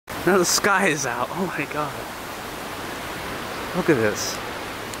Now the sky is out. Oh my god. Look at this.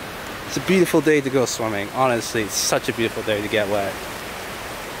 It's a beautiful day to go swimming. Honestly, it's such a beautiful day to get wet.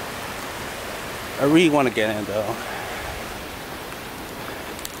 I really want to get in though.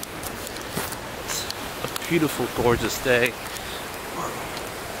 It's a beautiful, gorgeous day.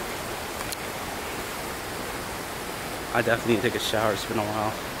 I definitely need to take a shower. It's been a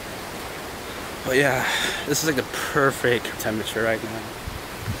while. But yeah, this is like the perfect temperature right now.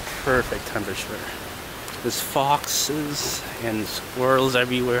 Perfect temperature. There's foxes and squirrels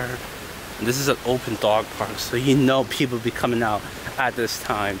everywhere. And this is an open dog park, so you know people be coming out at this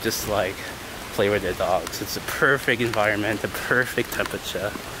time just like play with their dogs. It's a perfect environment, a perfect temperature.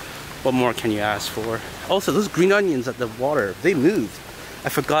 What more can you ask for? Also, those green onions at the water, they moved. I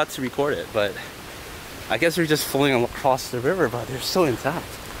forgot to record it, but I guess they're just floating across the river, but they're still intact.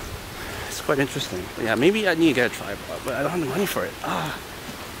 It's quite interesting. But yeah, maybe I need to get a tripod, but I don't have the money for it.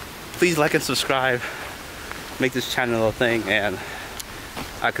 Please like and subscribe. Make this channel a thing, and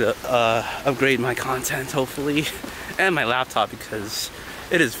I could upgrade my content hopefully, and my laptop because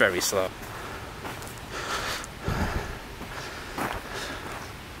it is very slow.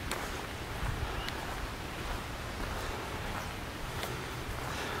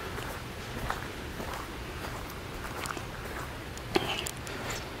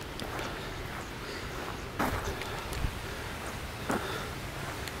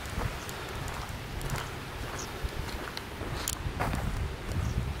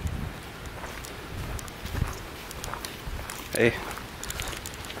 Hey.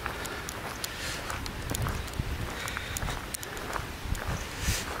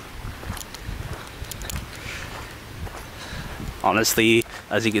 Honestly,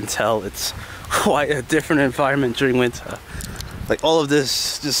 as you can tell, it's quite a different environment during winter. Like all of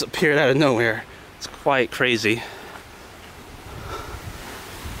this just appeared out of nowhere. It's quite crazy.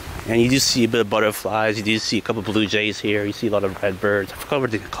 And you do see a bit of butterflies, you do see a couple of blue jays here, you see a lot of red birds. I forgot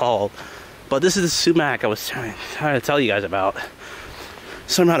what they're called. But this is the sumac I was trying to tell you guys about.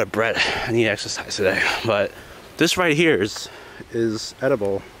 So I'm out of breath. I need exercise today. But this right here is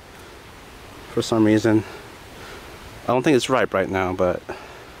edible for some reason. I don't think it's ripe right now, but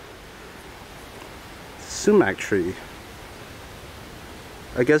sumac tree.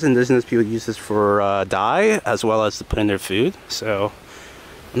 I guess indigenous people use this for dye as well as to put in their food. So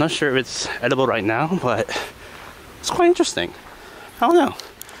I'm not sure if it's edible right now, but it's quite interesting. I don't know.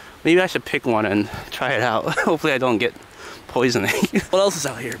 Maybe I should pick one and try it out. Hopefully I don't get poisoning. What else is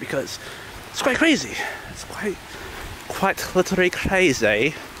out here? Because it's quite crazy. It's quite literally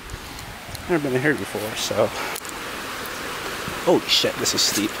crazy. I've never been here before, so. Holy shit, this is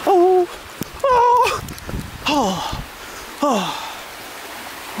steep. Oh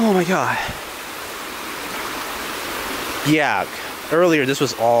my god. Yeah, earlier this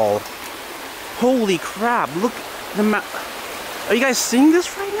was all. Holy crap, look the map. Are you guys seeing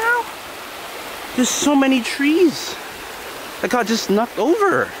this right now? There's so many trees that got just knocked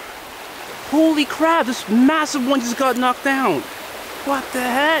over. Holy crap, this massive one just got knocked down. What the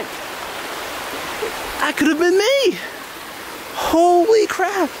heck? That could have been me. Holy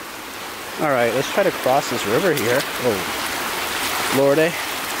crap. Alright, let's try to cross this river here. Oh, lordy.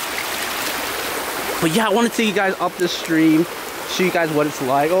 But yeah, I want to take you guys up this stream, show you guys what it's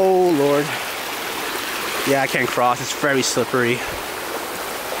like. Oh, Lord. Yeah, I can't cross. It's very slippery.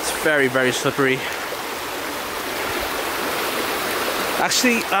 It's very, very slippery.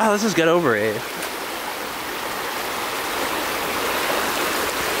 Actually, let's just get over it.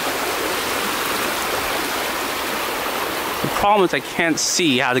 The problem is I can't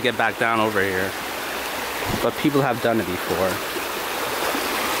see how to get back down over here. But people have done it before.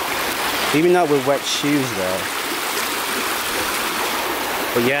 Maybe not with wet shoes though.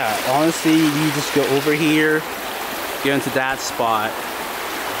 But yeah, honestly, you just go over here, get into that spot,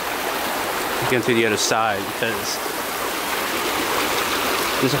 get into the other side, because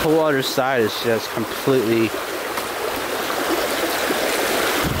this whole other side is just completely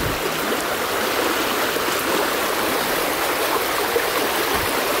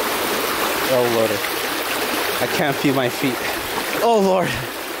oh Lord, I can't feel my feet. Oh Lord,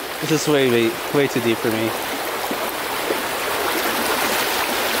 this is way too deep for me.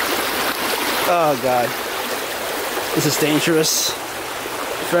 Oh god, this is dangerous,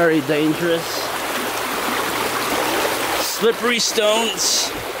 very dangerous. Slippery stones.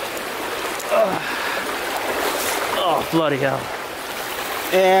 Oh bloody hell.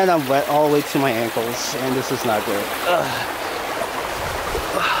 And I'm wet all the way to my ankles, and this is not good.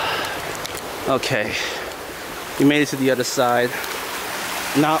 Okay, we made it to the other side.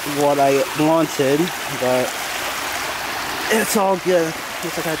 Not what I wanted, but it's all good.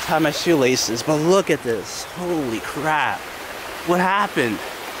 Looks like I gotta tie my shoelaces, but look at this. Holy crap. What happened?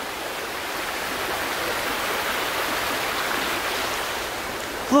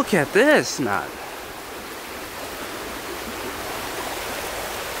 Look at this, man.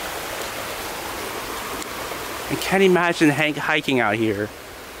 I can't imagine hiking out here,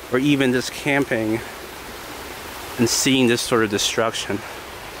 or even just camping, and seeing this sort of destruction.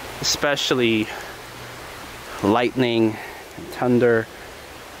 Especially lightning and thunder.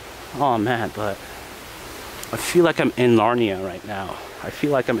 Oh man, but I feel like I'm in Narnia right now. I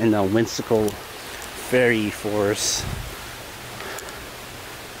feel like I'm in a whimsical fairy forest.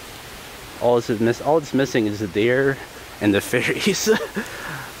 All that's missing is the deer and the fairies.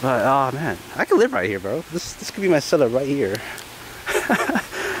 But oh man, I could live right here, bro. This could be my setup right here.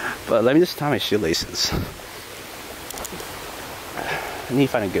 But let me just tie my shoelaces. I need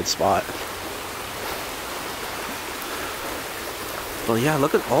to find a good spot. But yeah,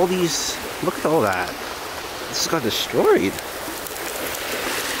 look at all these. Look at all that. This got destroyed.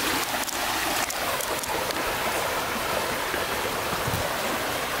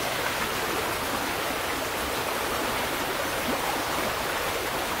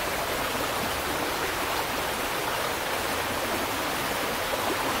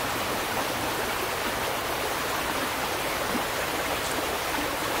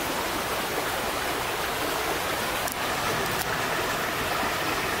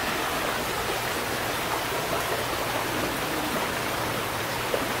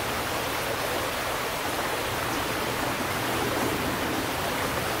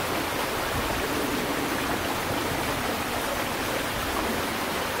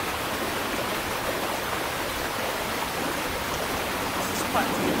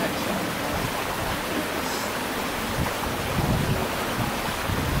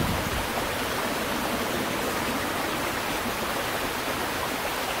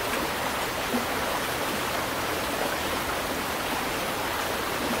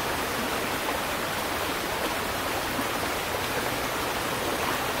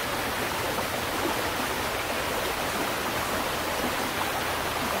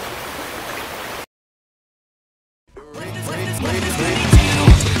 Wait.